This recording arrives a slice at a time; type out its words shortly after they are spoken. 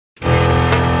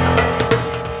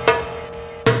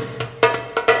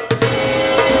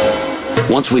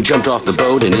Once we jumped off the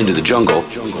boat and into the jungle,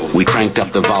 we cranked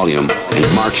up the volume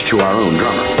and marched to our own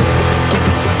drummer.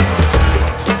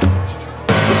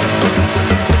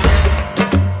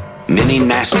 Many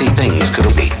nasty things could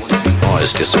have been.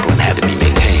 Boys' discipline had to be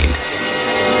maintained.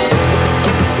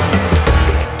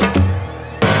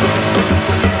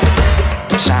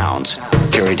 Sounds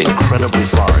carried incredibly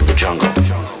far in the jungle.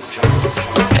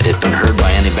 Had it been heard by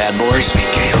any bad boys?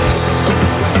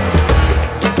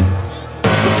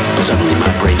 Suddenly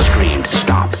my brain screamed,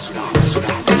 stop.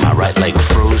 And my right leg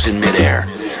froze in midair.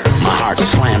 My heart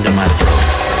slammed in my throat.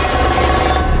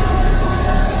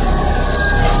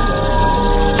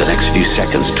 The next few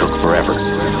seconds took forever.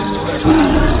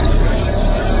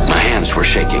 My hands were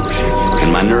shaking,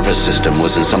 and my nervous system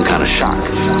was in some kind of shock.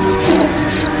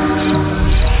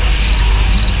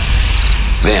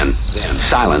 Then,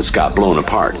 silence got blown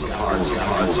apart.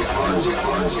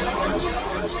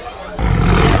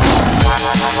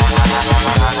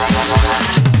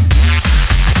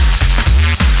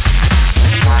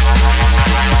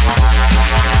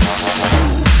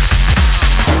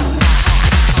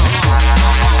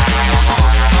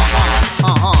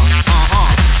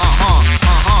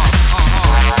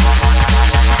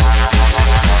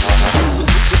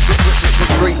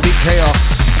 Great big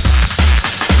chaos.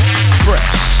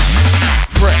 Fresh,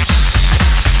 fresh,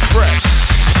 fresh,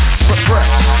 fresh,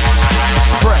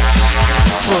 fresh,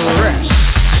 fresh,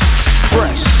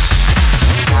 fresh.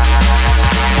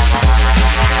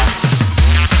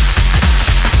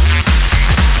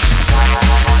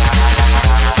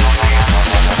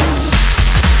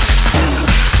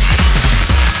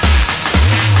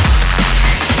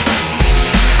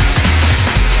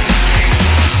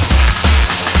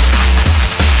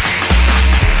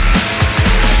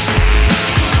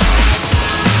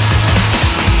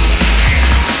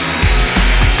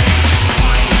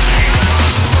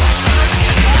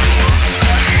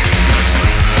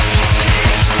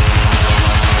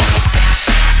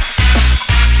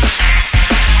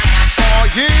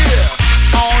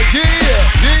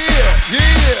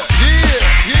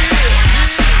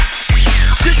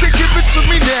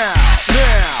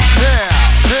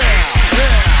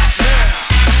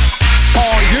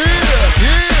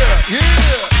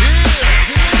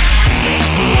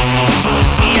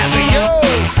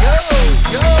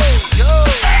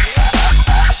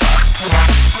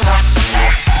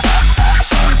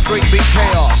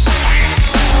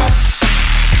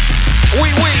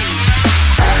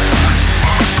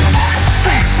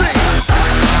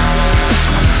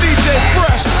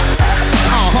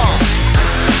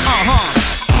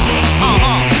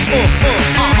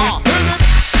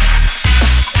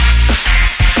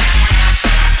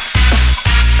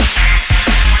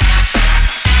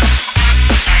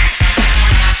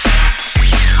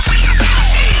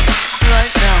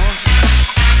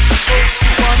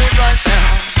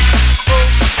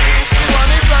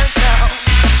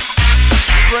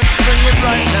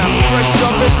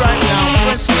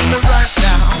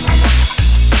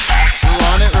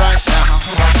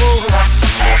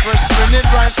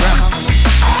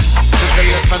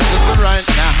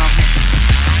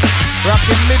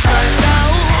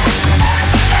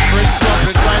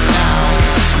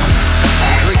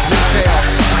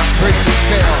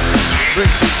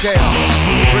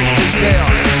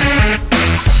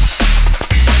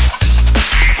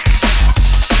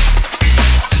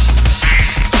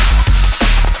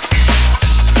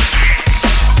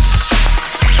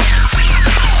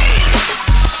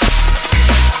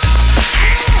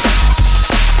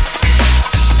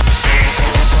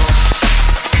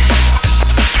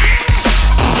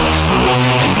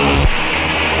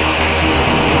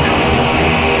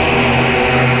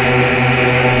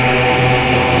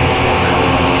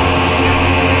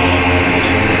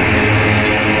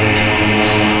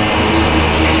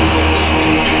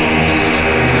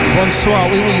 Bonsoir,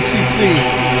 oui, CC.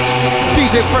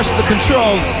 DJ Fresh at the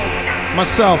controls.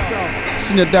 Myself,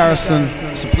 Senior Darrison.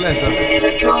 It's a pleasure. In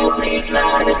a complete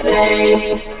light of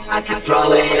day, I can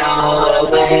throw it all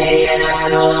away, and I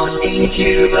don't need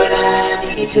you, but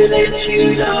I need to let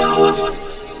you know.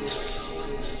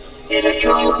 In a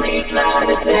complete light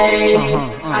of day,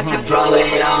 I can throw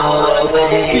it all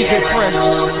away, DJ Fresh. I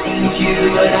don't need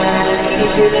you, but I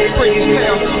need to let you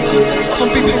know. On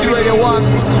BBC Radio 1.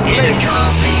 In a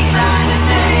complete light of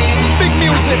day, big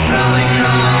music. throw it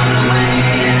all away,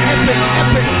 and I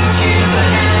don't need you,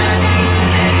 but I need to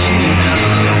let you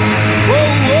know. Whoa,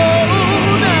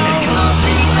 whoa, now. In a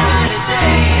complete light of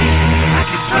day, I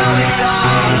can throw it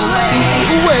all away.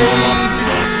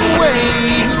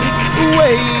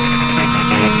 Away.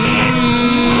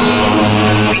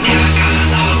 We never got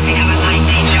along, we never liked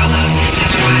each other.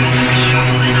 That's why I took a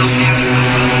struggle and I'm very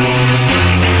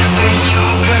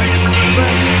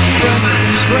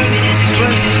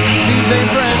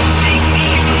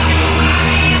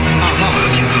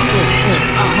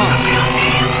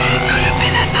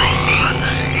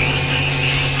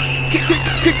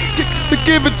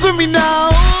Give it to me now.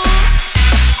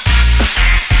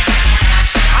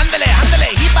 Ándale, ándale,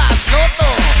 hibas, loto.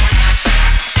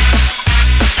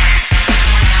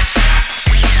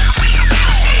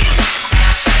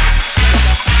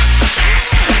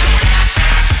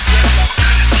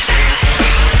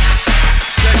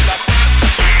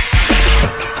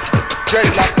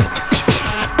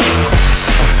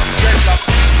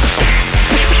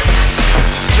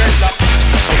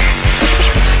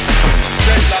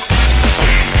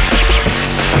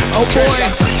 Oh boy,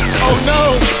 oh no.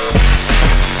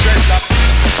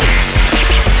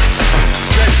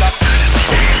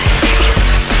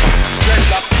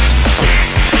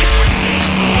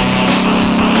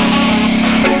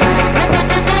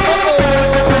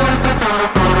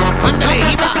 Ándale,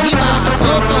 hibas,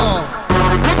 loto.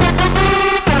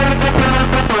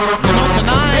 You know,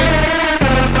 tonight,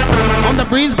 on the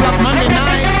Breezeblock Monday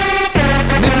night,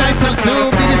 midnight till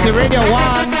 2, BBC Radio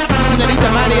 1, Senorita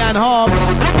Marianne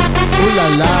Hobbs. Ooh la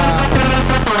la.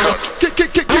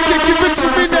 Give it to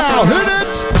me now. Hit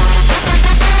it.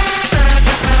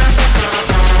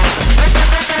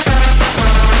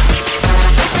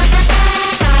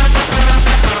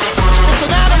 It's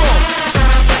an animal.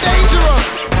 Dangerous.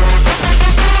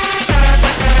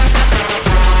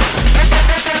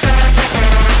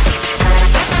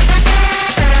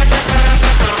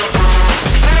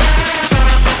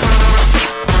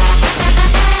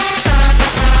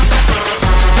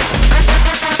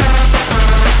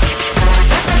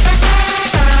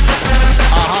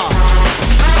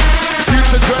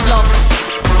 Dreadlock.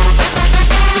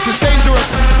 This is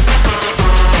dangerous.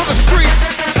 For the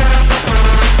streets.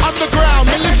 Underground,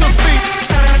 malicious beats.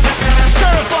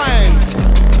 Terrifying.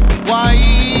 Why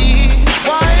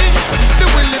do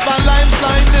we live our lives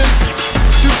like this?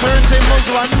 Two turntables,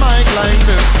 one mic like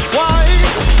this. Why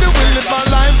do we live our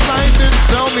lives like this?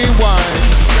 Tell me why.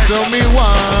 Tell me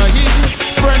why.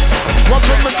 Press, rock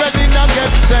when we're ready, now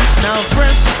get set, now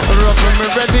press. Rock when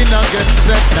we're ready, now get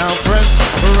set, now press.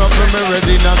 Rock when we're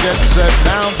ready, now get set,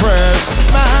 now press.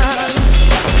 Man,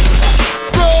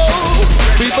 bro,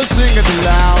 people singing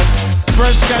loud.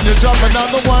 Fresh, can you drop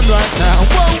another one right now?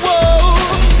 Whoa, whoa,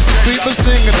 people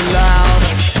singing loud.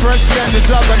 Fresh, can you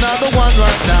drop another one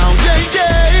right now? Yeah,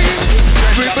 yeah,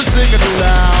 people singing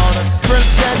loud.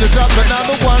 Fresh, can you drop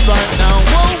another one right now?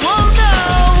 Whoa, whoa, now.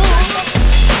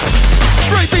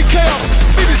 Break Chaos,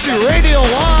 BBC Radio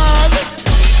 1.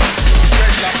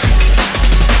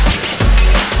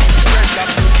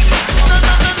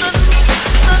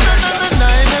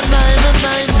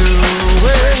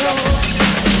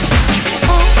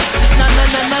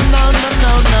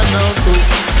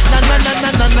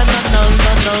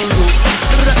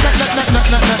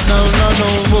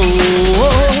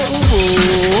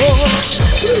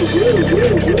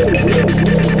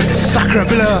 Sacre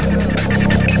bleu.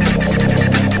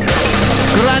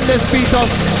 Grandes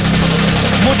pitos,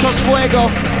 muchos fuego.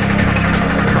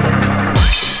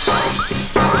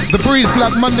 The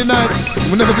Breezeblock Monday nights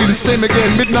will never be the same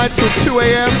again. Midnight till 2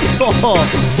 a.m. Oh.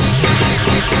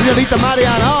 Senorita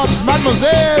Marianne Hobbs,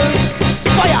 Mademoiselle,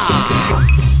 fire!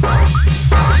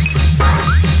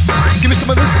 Give me some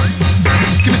of this.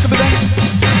 Give me some of that.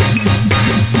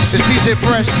 It's DJ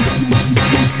Fresh.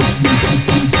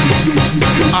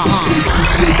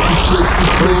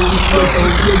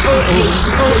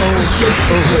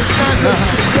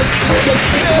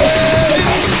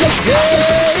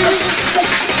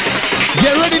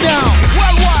 Get ready now.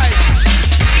 Worldwide.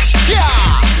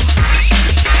 Yeah.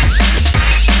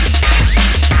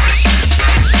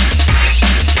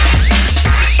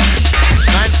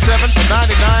 97 to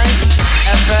 99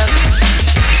 FM.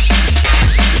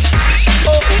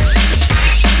 Oh,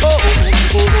 oh, oh,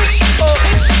 oh, oh, oh.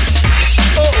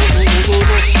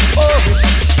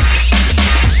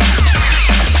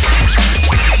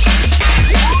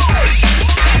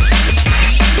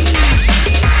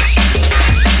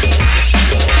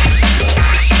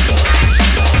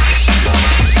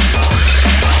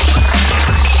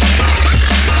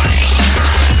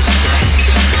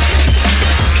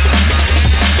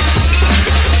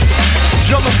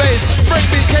 Drum and bass,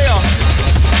 breakbeat chaos.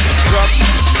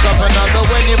 Drop another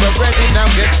when you were ready, now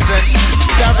get set.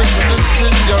 That resonance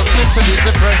in your list of the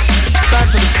difference. Back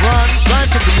to the front, right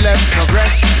to the left, no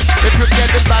rest. If you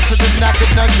get it back to the neck, it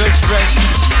not just rest.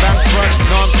 Back front,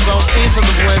 north, south, east and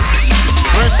the west.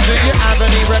 Fresh, do you have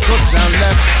any records now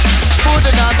left? Put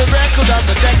another record on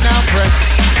the deck, now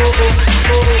press. Oh, oh,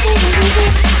 oh, oh, oh,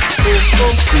 oh.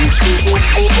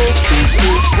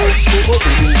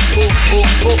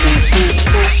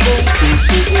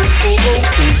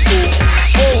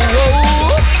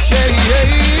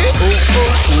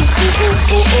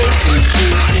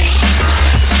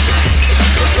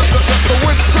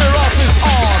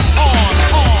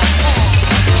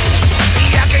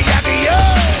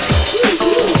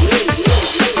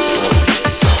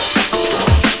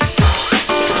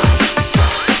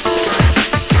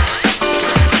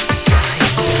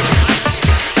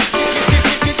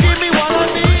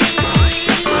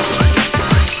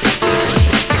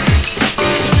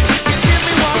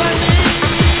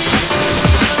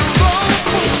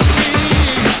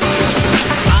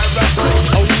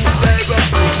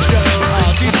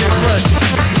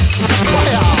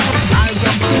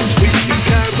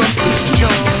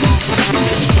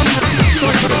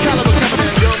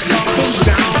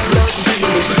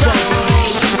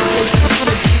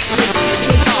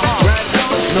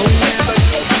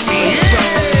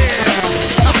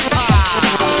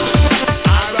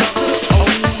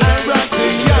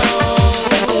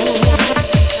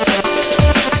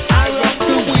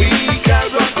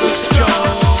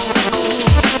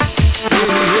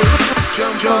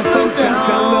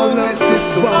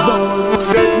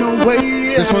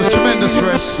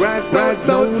 right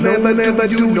now, never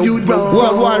do you wrong.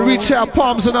 Worldwide, reach out,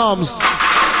 palms and arms.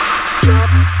 Drop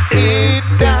it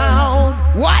down.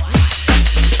 What?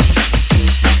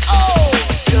 Oh,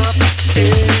 drop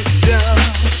it down.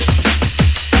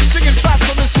 Singing facts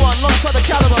on this one, alongside the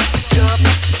caliber. Drop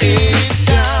it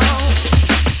down.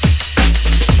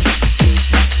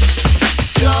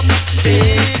 Drop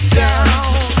it down.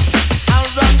 I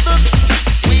rock the,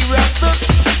 we rock the.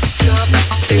 Drop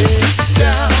it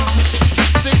down.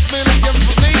 6 million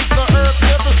beneath the earth's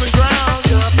surface and ground.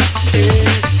 Drop it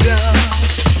down.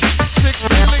 6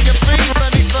 million feet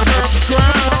beneath the earth's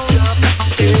ground. Drop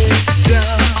it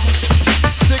down.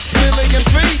 6 million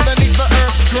feet beneath the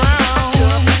earth's ground.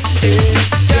 Drop it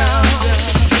down.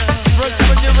 Fresh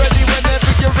when you're ready,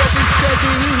 whenever you're ready,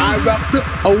 steady. I rock the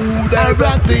old, I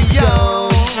rock the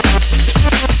young.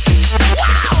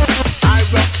 I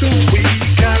rock the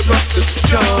weak, I rock the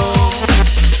strong.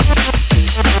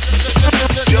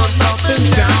 Jump up and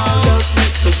down, love me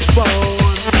so wrong.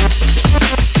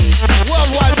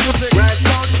 Worldwide music. Right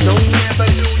now, no, never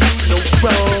do you no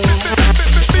wrong.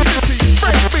 BBC,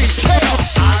 breakbeat,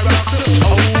 chaos. I rock the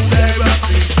old, I rock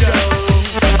the young.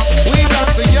 We rock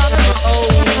the young and the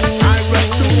old. I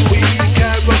rock the weak,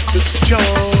 I rock the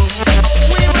strong.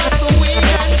 We rock the weak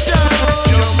and strong.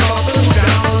 Jump up and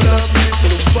down, love me so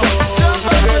wrong. Jump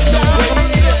up and down,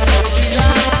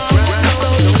 Right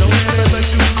now, no, never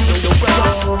do you no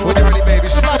wrong. when you're ready, baby,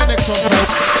 slide the next one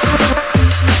first.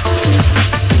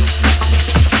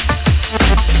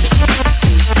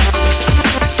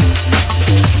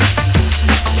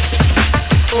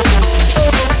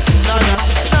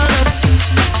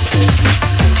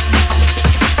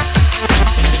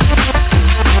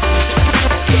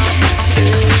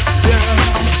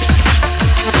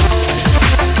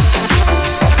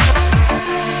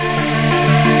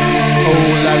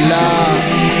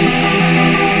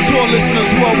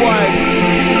 Listeners worldwide,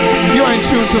 you're in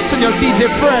tune to Senior DJ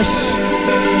Fresh,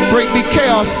 Breakbeat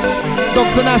Chaos,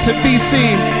 Dogs and Acid BC.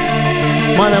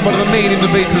 Man, I'm one of the main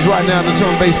innovators right now in the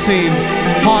drum bass scene.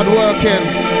 Hard working,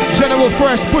 General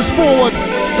Fresh, push forward.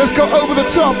 Let's go over the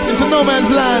top into no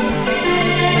man's land.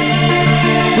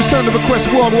 We send a request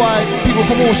worldwide, people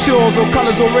from all shores or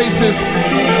colors or races.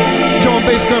 Drum and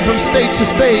bass going from stage to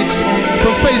stage,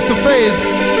 from phase to phase,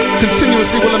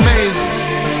 continuously will amaze.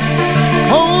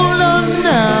 Hold on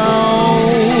now,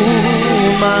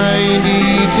 my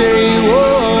DJ, whoa.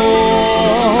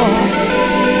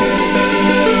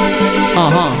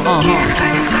 You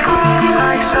fade to glow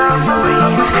like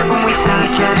submarines when we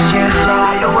suggest you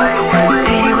fly away.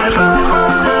 Do you ever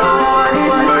wonder what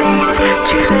it means?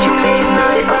 Choosing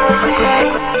midnight over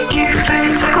day. You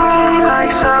fade to glow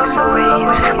like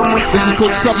submarines when we This is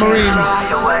called Submarines.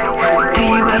 Do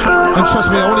you ever And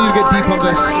trust me, I want you to get deep on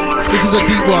this. This is a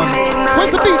deep one.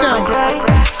 Where's the beat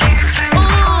now?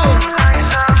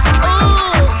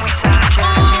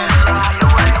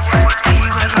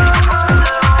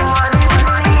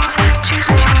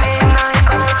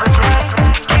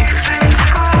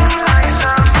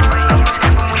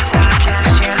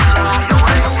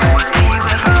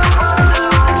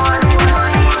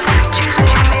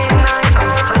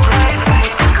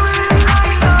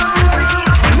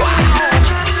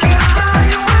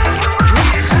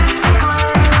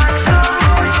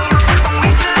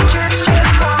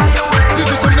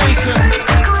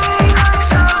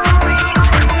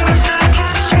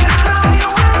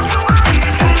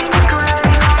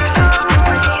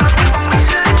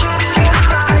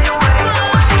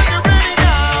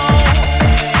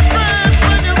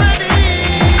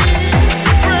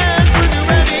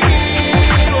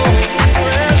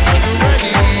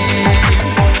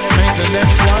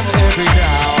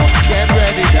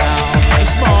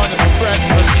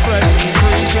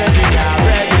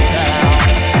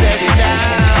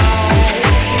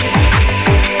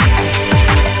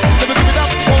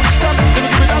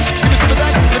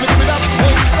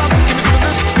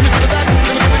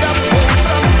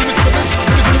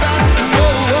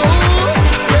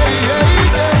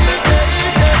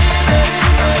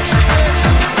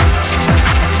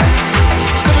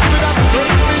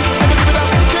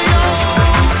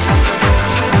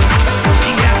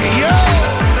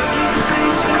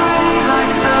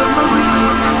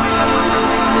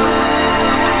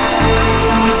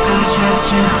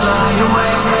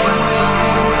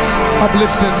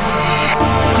 Uplifting.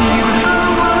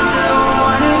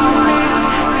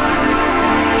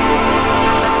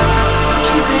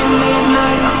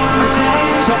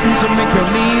 Something to make your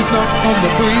knees knock on the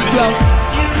Breezeblock.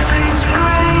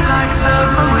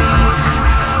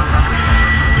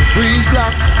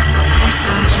 Breezeblock.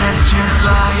 Suggest you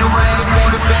fly away.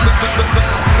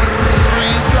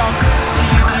 Breezeblock.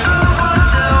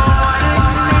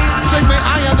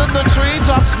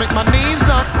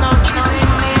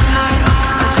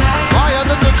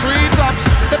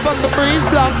 the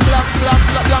Breezeblock, block, block,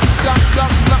 block, block, block,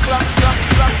 block, block, block, block,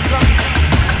 block, block.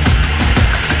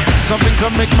 Something to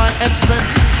make my head spin,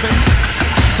 spin.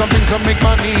 Something to make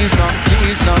my knees knock,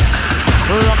 knees knock.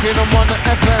 Rocking them on the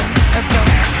FM, FM.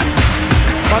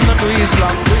 On the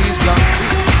Breezeblock, Breezeblock.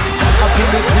 Up to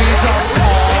the treetops.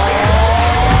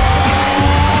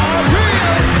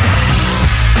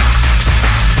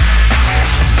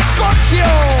 Scotcho!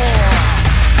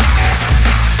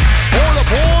 All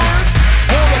aboard,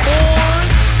 all aboard,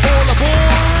 all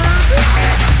aboard.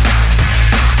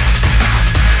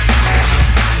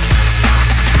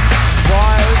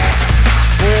 5,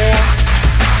 4,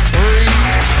 3,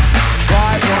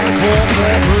 5, 4,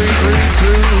 4, 3,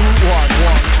 2, 1,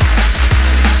 1.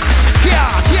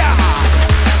 Yeah, yeah.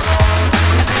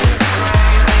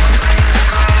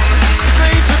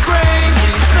 Fade to gray,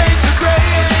 fade to gray,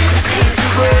 fade to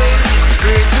gray,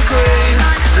 fade to gray,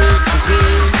 fade to gray.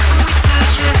 We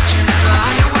suggest you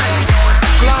fly away,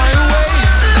 fly away,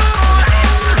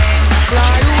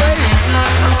 fly away,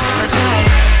 like all day.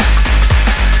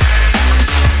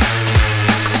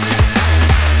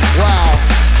 Wow.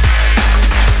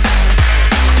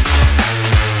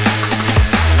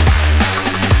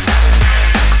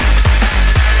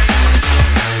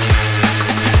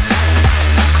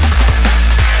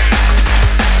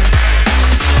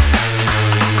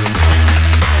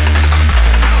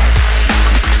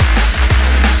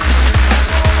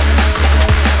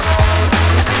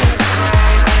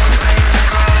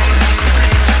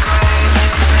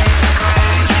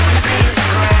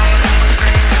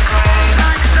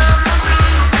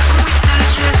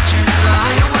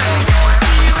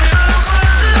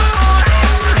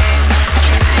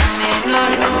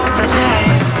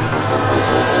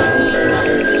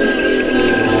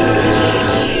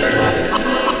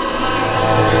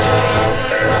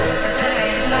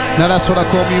 Now that's what I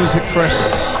call music fresh.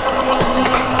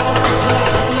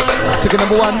 Take a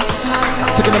number one,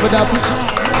 take a number dub,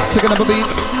 take a number beat,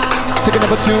 take a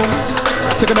number tune,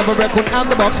 take a number record and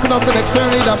the box, put on the next,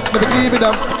 turn it up, never give it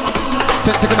up.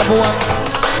 Take a number one,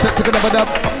 take a number dub,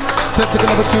 take a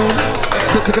number tune,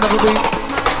 take a number beat,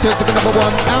 take a number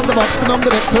one and the box, put on the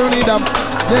next, turn it up.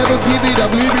 Never give it up,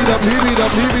 leave it up, leave it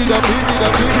up, leave it up, leave it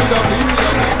up, leave it up, leave it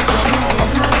up.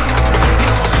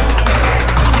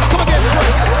 Come again,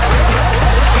 first.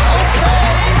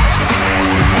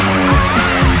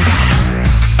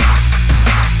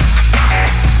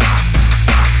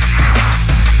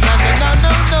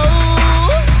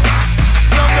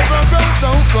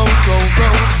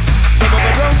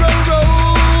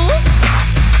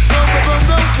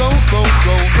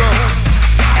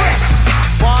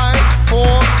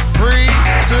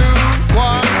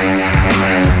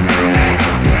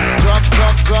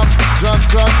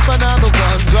 Drop another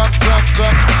one, drop, drop,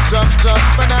 drop, drop, drop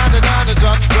another,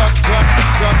 drop, drop, drop,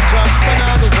 drop, drop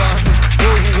another one.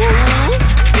 Whoa, whoa,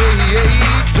 hey, hey,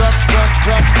 drop, drop,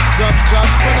 drop, drop, drop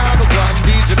another one.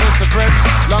 DJ Mr. Fresh,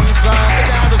 alongside the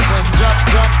Garrison. Drop,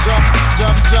 drop, drop,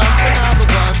 drop, drop another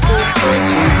one. Go, go,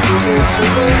 go, go,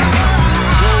 go,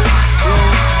 go, go,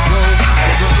 go,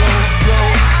 go, go, go, go,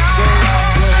 go.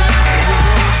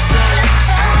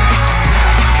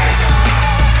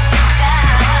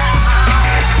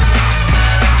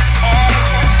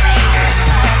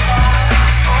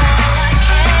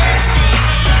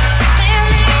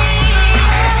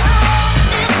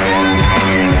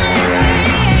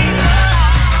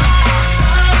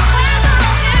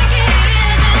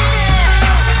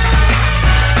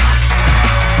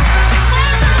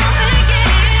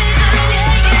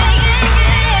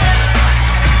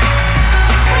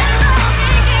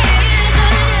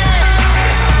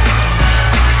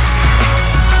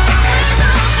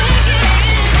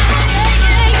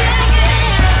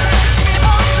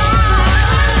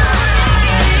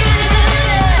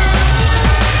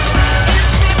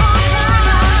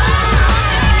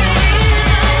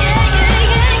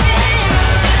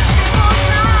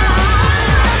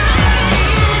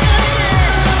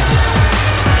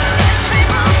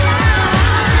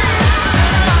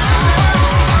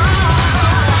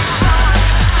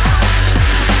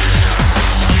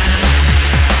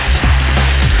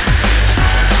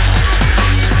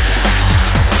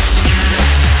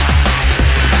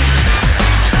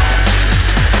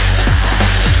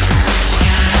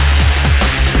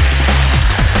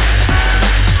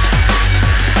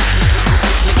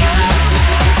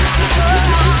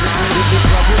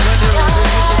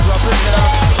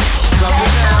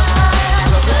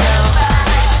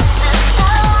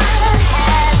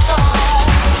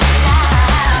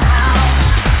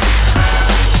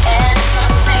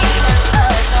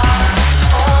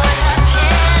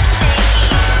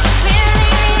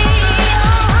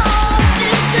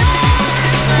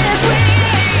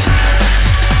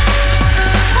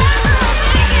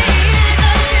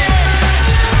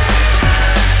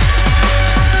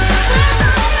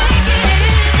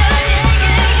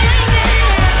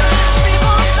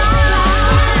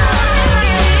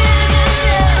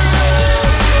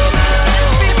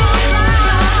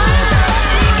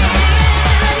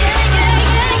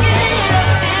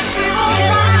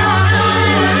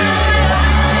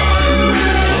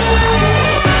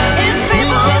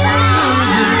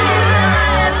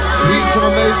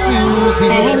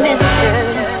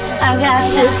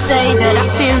 say that I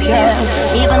fear you,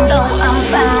 even though I'm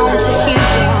bound to hear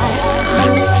you.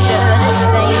 Understood to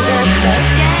say this the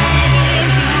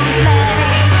game you play.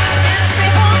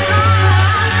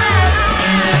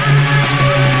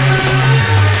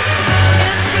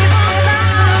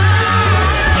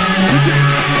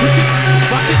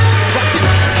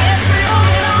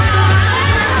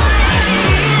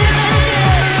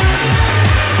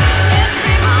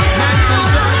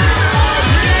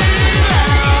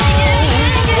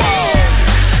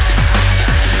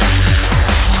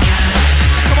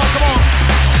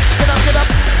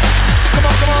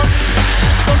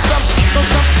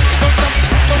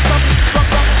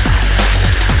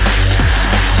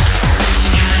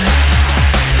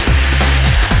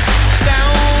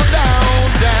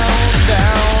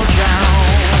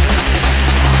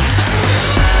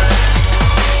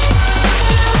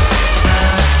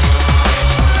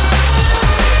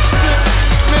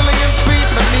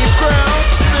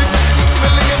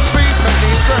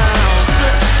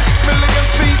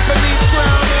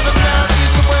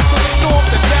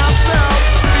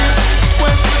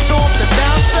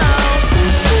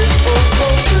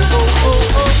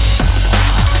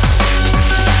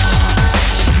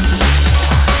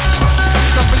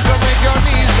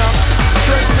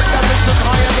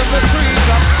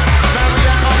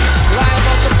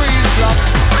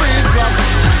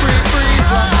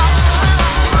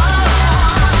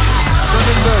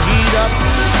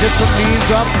 Get your knees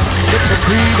up, get your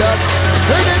feet up.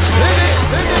 Hit it, hit it,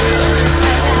 hit it.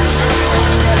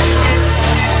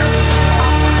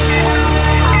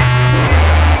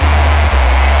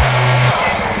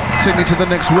 Take me to the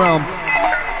next realm.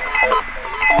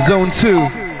 Zone 2.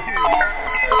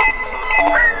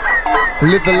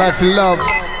 Live the life you love.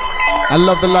 I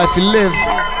love the life you live.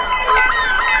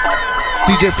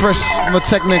 DJ Fresh on the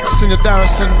Technics, Senior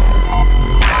Darrison.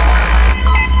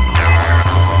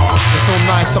 So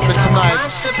nice up in tonight.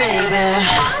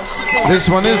 This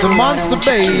one is a monster,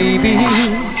 baby.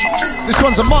 This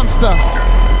one's a monster.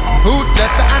 Who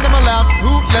let the animal out? Who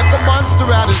let the monster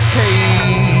out his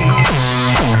cage?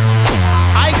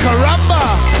 Ay caramba!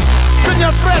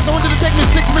 Senor Fresh, I want you to take me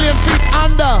 6 million feet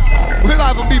under. We're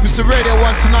live on BBC Radio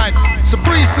 1 tonight. It's a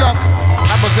Breezeblock.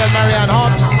 Mademoiselle Marianne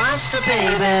Hobbs.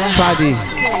 Tidy.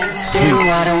 Sweet.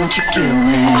 Why don't you kill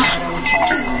me?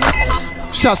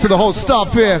 Shouts to the whole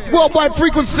staff here. Worldwide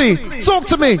frequency. Talk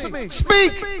to me.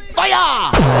 Speak. Fire.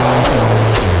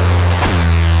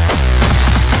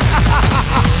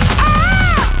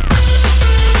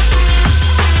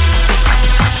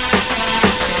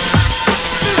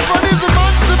 This one is a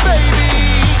monster,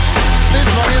 baby. This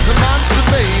one is a monster,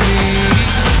 baby.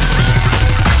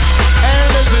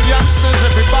 Elders and youngsters,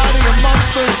 everybody are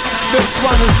monsters. This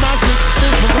one is massive.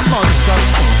 This one's a monster.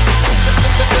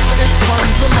 This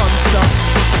one's a monster.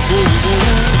 Ooh,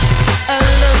 ooh.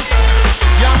 Elders,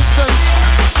 youngsters,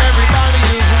 everybody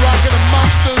is rocking the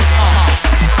monsters.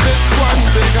 This one's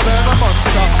bigger than a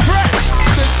monster. Fresh.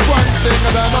 This one's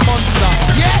bigger than a monster.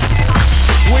 Yes,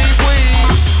 we,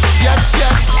 yes,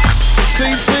 yes.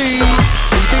 CC,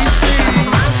 BBC,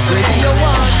 Radio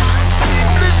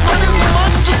 1. This one is a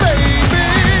monster, baby.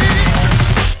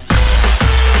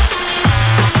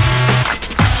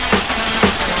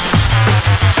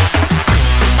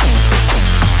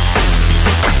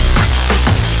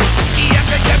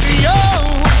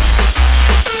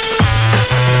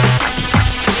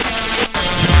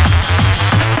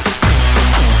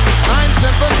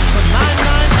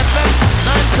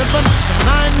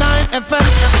 FM.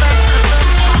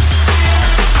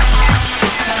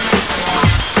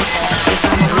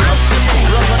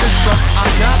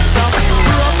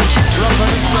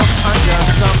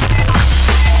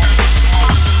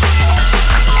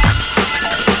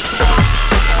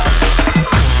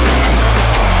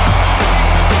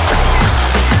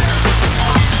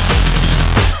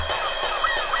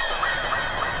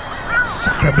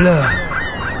 Sacre bleu.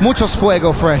 Muchos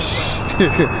fuego, Fresh.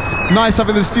 Nice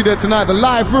having the studio tonight, the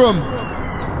live room.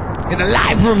 In the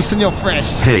live room, Senor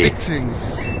Fresh. Hey.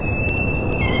 Things.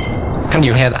 Can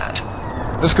you hear that?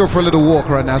 Let's go for a little walk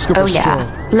right now. Let's go for a stroll.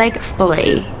 Yeah, like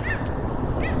fully.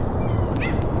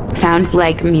 Sounds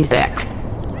like music.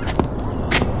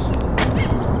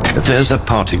 There's a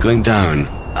party going down.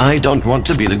 I don't want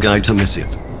to be the guy to miss it.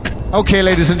 Okay,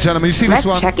 ladies and gentlemen, you see Let's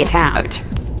this one? check it out.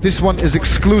 This one is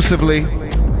exclusively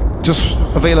just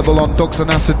available on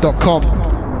dogsandacid.com.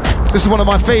 This is one of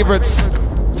my favorites.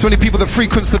 So many people that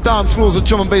frequents the dance floors of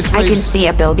drum and bass raves. I can see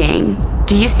a building.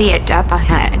 Do you see it up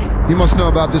ahead? You must know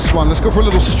about this one. Let's go for a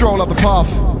little stroll up the path.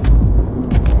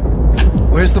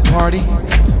 Where's the party?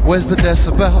 Where's the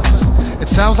decibels? It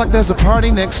sounds like there's a party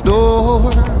next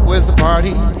door. Where's the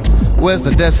party? Where's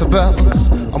the decibels?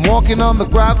 I'm walking on the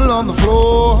gravel on the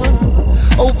floor.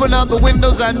 Open up the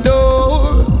windows and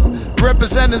door.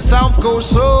 Representing South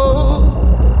Coast Soul.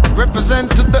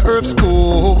 Represent to the Earth's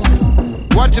core.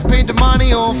 What you paint the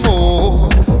money on for?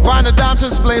 Find a dancing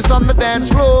place on the dance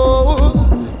floor.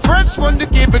 First one to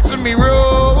give it to me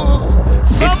raw.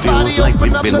 Somebody it feels like open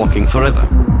we've up been the... walking forever.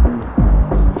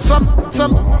 Some. Open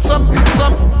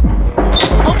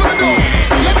the door.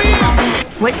 Let me in.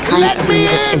 What kind Let of me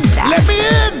music in. is that? Let me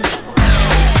in.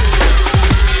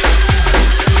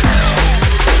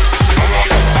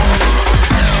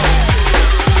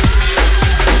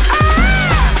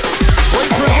 Wait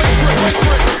for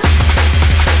it.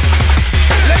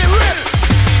 Let it rip.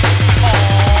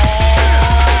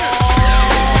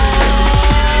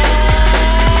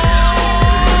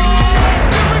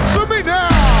 Give it to me now.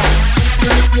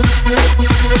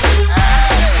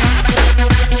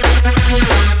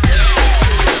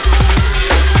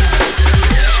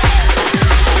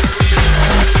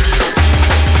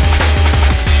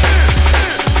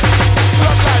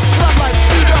 Floodlight,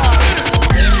 speed on.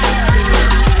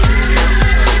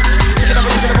 Check it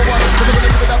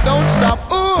out, don't stop.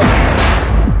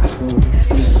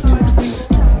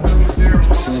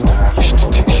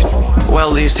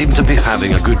 Well, they seem to be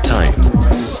having a good time.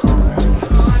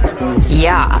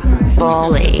 Yeah,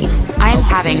 bully. I'm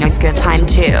having a good time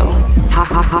too. Ha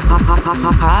ha ha ha ha ha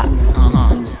ha ha.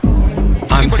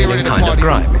 I'm Anybody ready feeling to kind of party?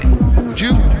 grimy. Would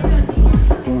you?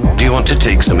 Do you want to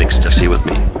take some ecstasy with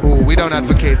me? Oh, we don't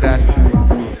advocate that.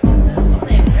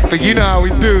 But you know how we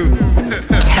do.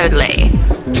 Totally.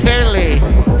 Totally.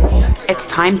 It's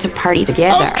time to party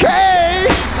together. Okay.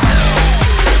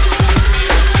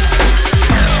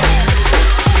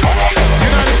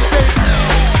 United States,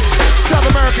 South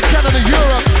America, Canada,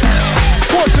 Europe,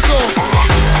 Portugal,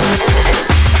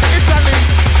 Italy,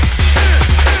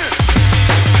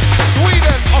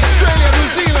 Sweden, Australia, New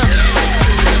Zealand,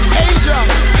 Asia,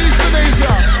 Eastern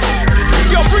Asia.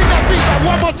 Yo, bring that beat back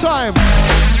one more time.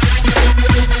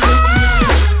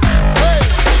 Hey,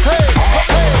 hey,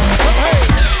 hey, hey.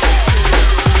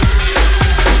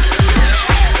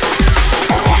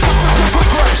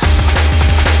 Fresh.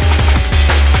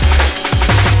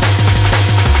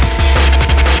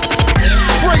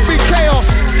 Breakbeat chaos,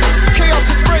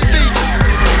 chaotic breakbeats,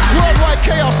 worldwide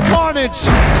chaos carnage.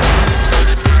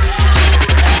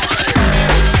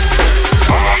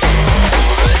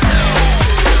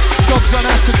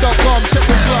 Dogsonacid.com, check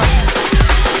this one.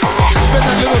 Spin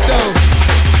that little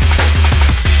dough.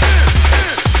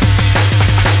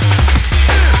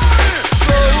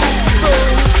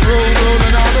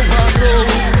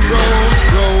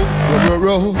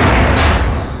 Roll.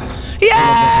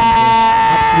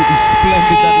 Absolutely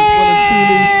splendid. That is well and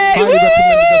truly highly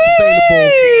recommended. That's available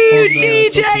on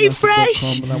DJ Fresh.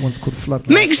 and that one's called Floodlight.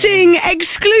 Mixing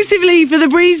exclusively for the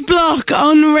Breezeblock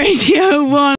on Radio 1.